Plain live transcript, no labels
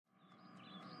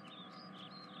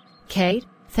Kate,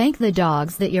 thank the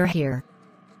dogs that you're here.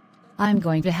 I'm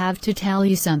going to have to tell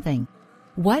you something.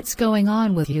 What's going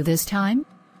on with you this time?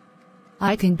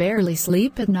 I can barely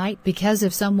sleep at night because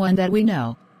of someone that we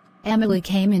know. Emily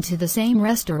came into the same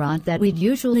restaurant that we'd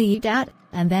usually eat at,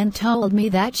 and then told me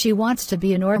that she wants to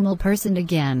be a normal person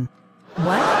again.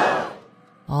 What?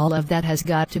 All of that has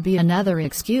got to be another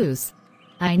excuse.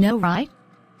 I know, right?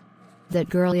 That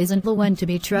girl isn't the one to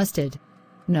be trusted.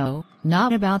 No,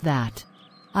 not about that.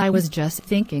 I was just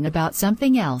thinking about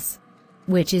something else.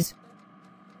 Which is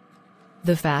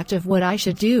the fact of what I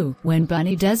should do when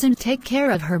Bunny doesn't take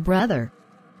care of her brother.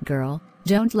 Girl,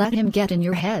 don't let him get in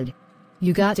your head.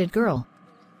 You got it, girl.